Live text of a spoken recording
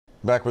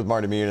Back with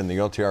Marty Meehan in the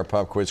OTR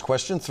Pop Quiz.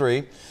 Question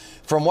 3.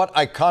 From what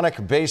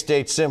iconic Bay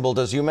State symbol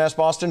does UMass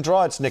Boston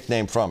draw its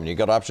nickname from? And you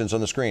got options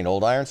on the screen.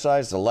 Old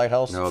Ironsides, the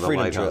Lighthouse, no, the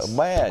Freedom Lighthouse. Trail.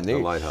 Man, the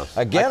Lighthouse.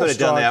 Again, a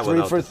strong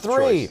 3 for 3.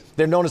 Choice.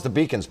 They're known as the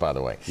Beacons, by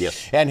the way.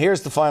 Yes. And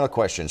here's the final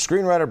question.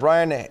 Screenwriter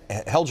Brian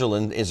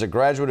Helgeland is a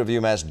graduate of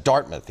UMass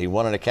Dartmouth. He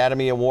won an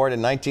Academy Award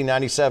in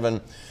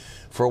 1997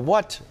 for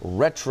what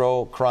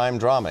retro crime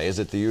drama? Is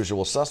it The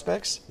Usual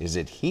Suspects? Is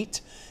it Heat?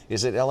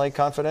 Is it L.A.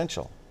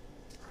 Confidential?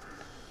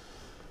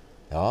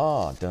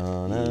 Oh,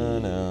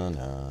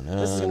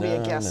 this is going to be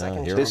a guess.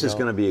 This is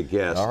going to be a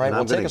guess. All right, and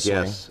well, I'm going to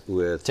guess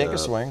with take a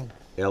swing.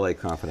 L.A.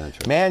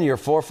 Confidential. Man, you're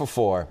 4 for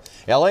 4.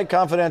 L.A.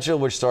 Confidential,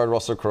 which starred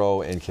Russell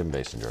Crowe and Kim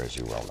Basinger, as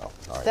you well know.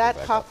 All right, that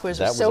pop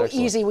quiz was so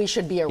easy, we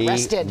should be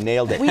arrested. He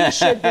nailed it. We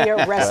should be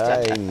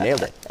arrested. I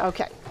nailed it.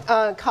 Okay.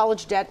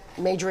 College debt,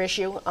 major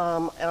issue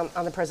on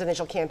the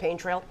presidential campaign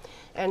trail.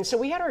 And so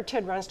we had our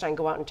Ted Runstein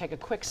go out and take a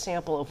quick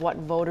sample of what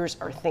voters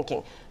are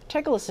thinking.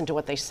 Take a listen to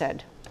what they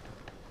said.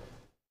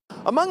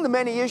 Among the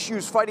many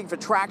issues fighting for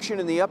traction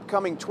in the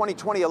upcoming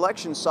 2020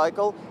 election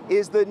cycle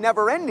is the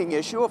never-ending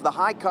issue of the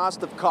high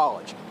cost of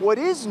college. What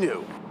is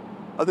new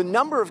are the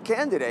number of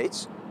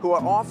candidates who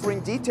are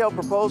offering detailed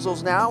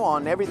proposals now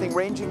on everything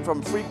ranging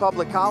from free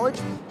public college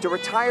to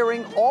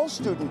retiring all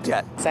student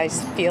debt. I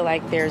feel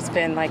like there's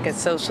been like a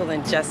social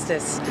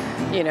injustice,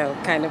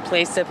 kind of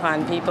placed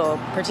upon people,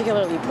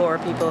 particularly poor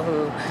people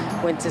who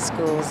went to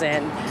schools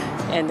and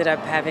ended up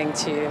having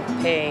to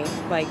pay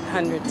like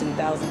hundreds and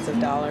thousands of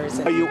dollars.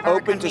 Are you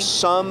open to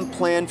some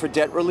plan for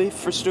debt relief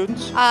for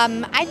students?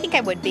 I think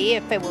I would be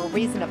if it were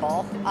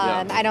reasonable.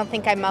 I don't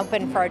think I'm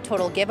open for a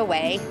total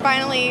giveaway.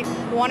 Finally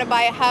want to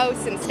buy a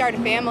house and start a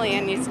family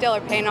and you still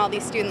are paying all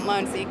these student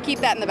loans, so you keep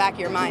that in the back of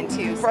your mind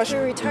too. To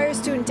retire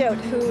student debt,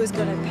 who is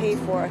going to pay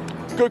for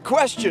it? Good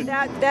question.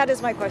 That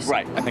is my question.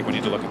 Right. I think we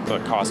need to look at the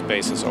cost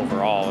basis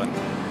overall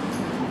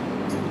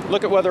and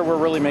look at whether we're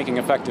really making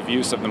effective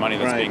use of the money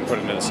that's being put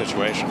into the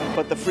situation.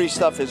 But the free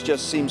stuff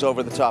just seems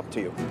over the top to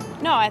you.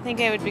 No, I think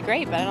it would be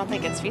great, but I don't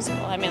think it's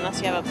feasible. I mean,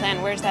 unless you have a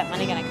plan, where's that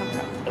money going to come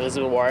from?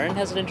 Elizabeth Warren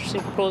has an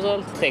interesting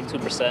proposal to take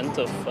 2%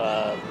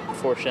 of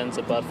fortunes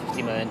above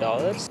 $50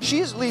 million.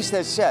 She at least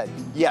has said,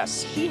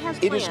 yes, she has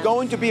it is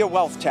going to be a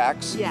wealth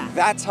tax. Yeah.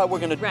 That's how we're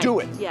going to do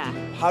it. Yeah.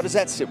 How does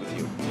that sit with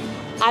you?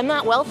 I'm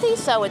not wealthy,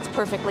 so it's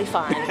perfectly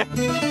fine.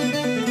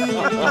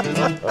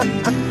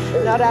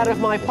 Not out of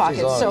my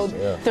pocket. Honest, So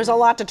yeah. there's a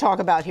lot to talk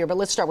about here, but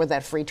let's start with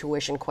that free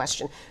tuition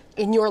question.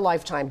 In your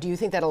lifetime, do you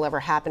think that'll ever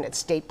happen at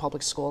state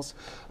public schools?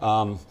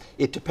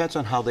 It depends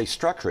on how they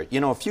structure it.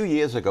 A few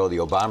years ago, the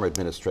Obama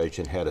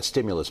administration had a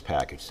stimulus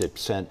package that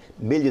sent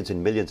millions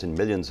and millions and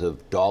millions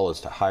of dollars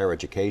to higher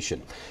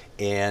education.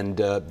 And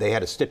they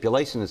had a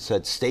stipulation that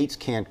said states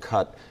can't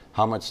cut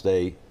how much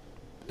they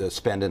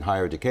spend in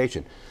higher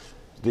education.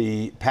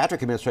 The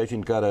Patrick administration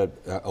got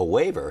a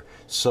waiver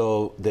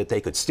so that they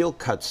could still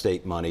cut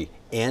state money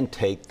and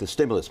take the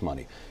stimulus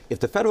money. If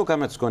the federal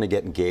government's going to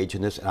get engaged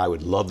in this, and I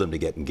would love them to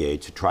get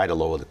engaged to try to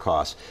lower the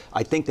costs,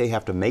 I think they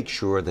have to make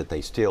sure that they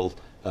still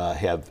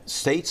have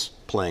states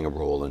playing a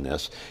role in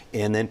this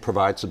and then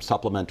provide some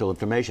supplemental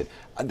information.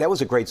 That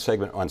was a great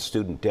segment on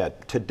student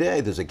debt. Today,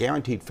 there's a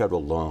guaranteed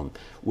federal loan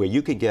where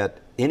you can get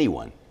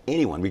anyone,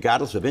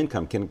 regardless of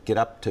income, can get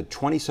up to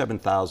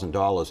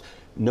 $27,000,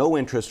 no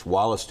interest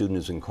while a student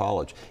is in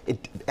college.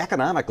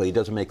 Economically, it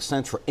doesn't make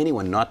sense for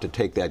anyone not to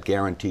take that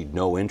guaranteed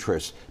no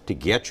interest to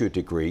get your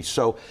degree.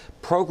 So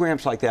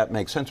programs like that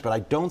make sense, but I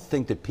don't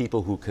think that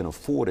people who can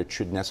afford it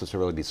should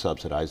necessarily be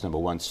subsidized, number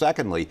one.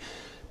 Secondly,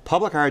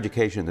 public higher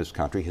education in this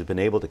country has been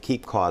able to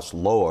keep costs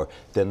lower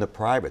than the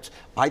privates.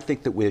 I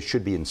think that there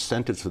should be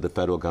incentives for the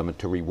federal government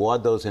to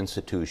reward those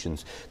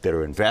institutions that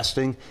are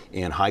investing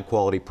in high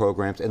quality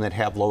programs and that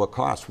have lower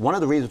costs. One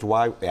of the reasons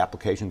why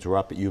applications are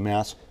up at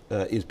UMass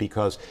is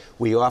because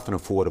we offer an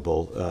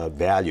affordable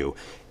value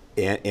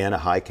and a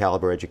high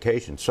caliber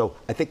education. So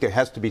I think there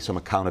has to be some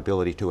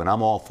accountability too, and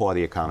I'm all for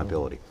the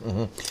accountability.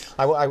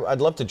 I'd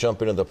love to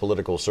jump into the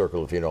political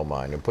circle, if you don't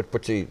mind, and put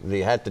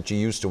the hat that you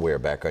used to wear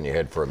back on your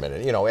head for a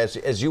minute.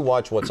 As you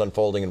watch what's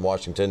unfolding in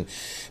Washington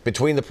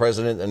between the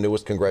president and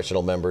newest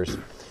congressional members,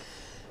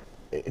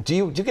 do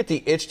you get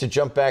the itch to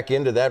jump back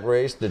into that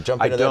race, to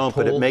jump into that pool? I don't,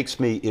 but it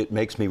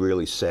makes me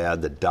really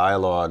sad, the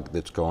dialogue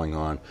that's going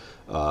on,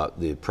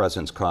 the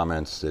president's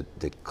comments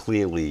that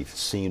clearly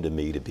seem to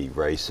me to be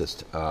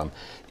racist.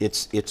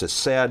 It's a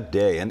sad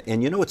day,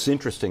 and what's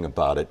interesting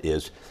about it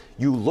is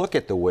you look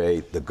at the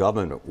way the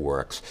government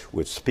works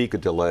with Speaker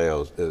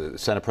DeLeo,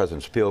 Senate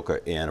President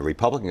Spilka, and a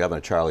Republican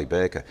Governor Charlie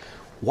Baker.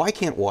 Why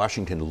can't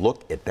Washington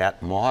look at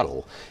that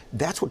model?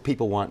 That's what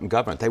people want in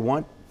government. They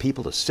want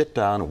people to sit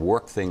down and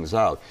work things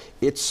out.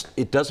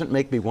 It doesn't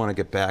make me want to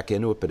get back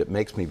into it, but it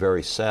makes me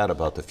very sad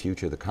about the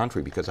future of the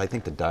country because I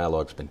think the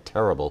dialogue's been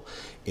terrible.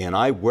 And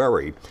I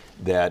worry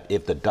that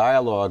if the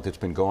dialogue that's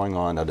been going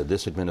on under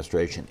this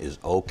administration is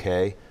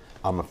okay,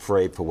 I'm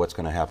afraid for what's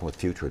going to happen with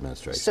future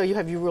administrations. So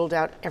have you ruled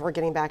out ever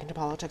getting back into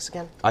politics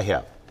again? I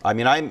have. I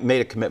mean, I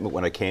made a commitment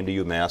when I came to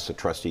UMass. The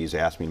trustees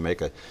asked me to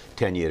make a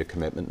 10-year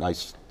commitment, and I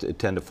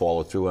tend to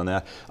follow through on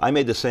that. I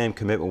made the same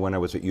commitment when I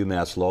was at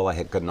UMass Lowell. I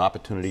had got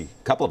a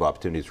couple of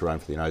opportunities to run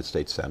for the United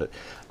States Senate.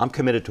 I'm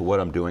committed to what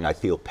I'm doing. I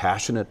feel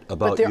passionate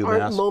about UMass. But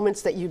there aren't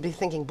moments that you'd be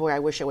thinking, boy, I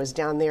wish I was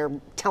down there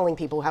telling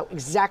people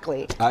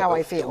exactly how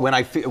I feel.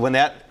 When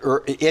that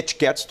itch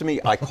gets to me,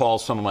 I call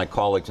some of my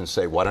colleagues and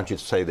say, why don't you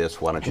say this?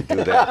 Why don't you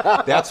do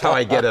that? That's how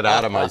I get it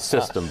out of my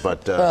system.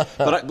 But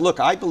look,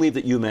 I believe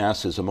that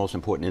UMass is the most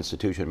important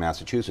institution in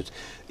Massachusetts.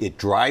 It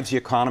drives the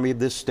economy of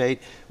this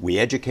state. We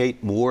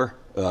educate more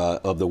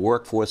of the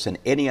workforce than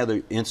any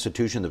other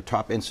institution, the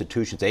top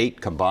institutions,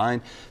 8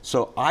 combined.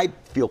 So I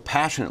feel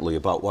passionately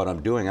about what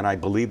I'm doing, and I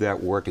believe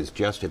that work is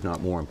just, if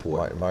not more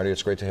important. Marty,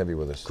 it's great to have you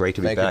with us. Great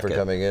to be back. Thank you for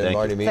coming in.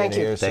 Marty Meehan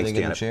here, sitting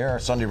in the chair. Our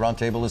Sunday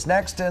Roundtable is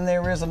next, and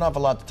there is an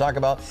awful lot to talk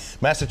about.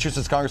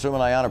 Massachusetts Congresswoman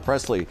Ayanna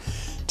Pressley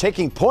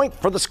taking point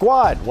for the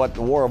squad. What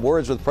War of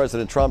Words with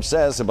President Trump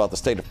says about the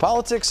state of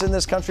politics in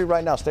this country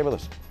right now. Stay with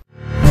us.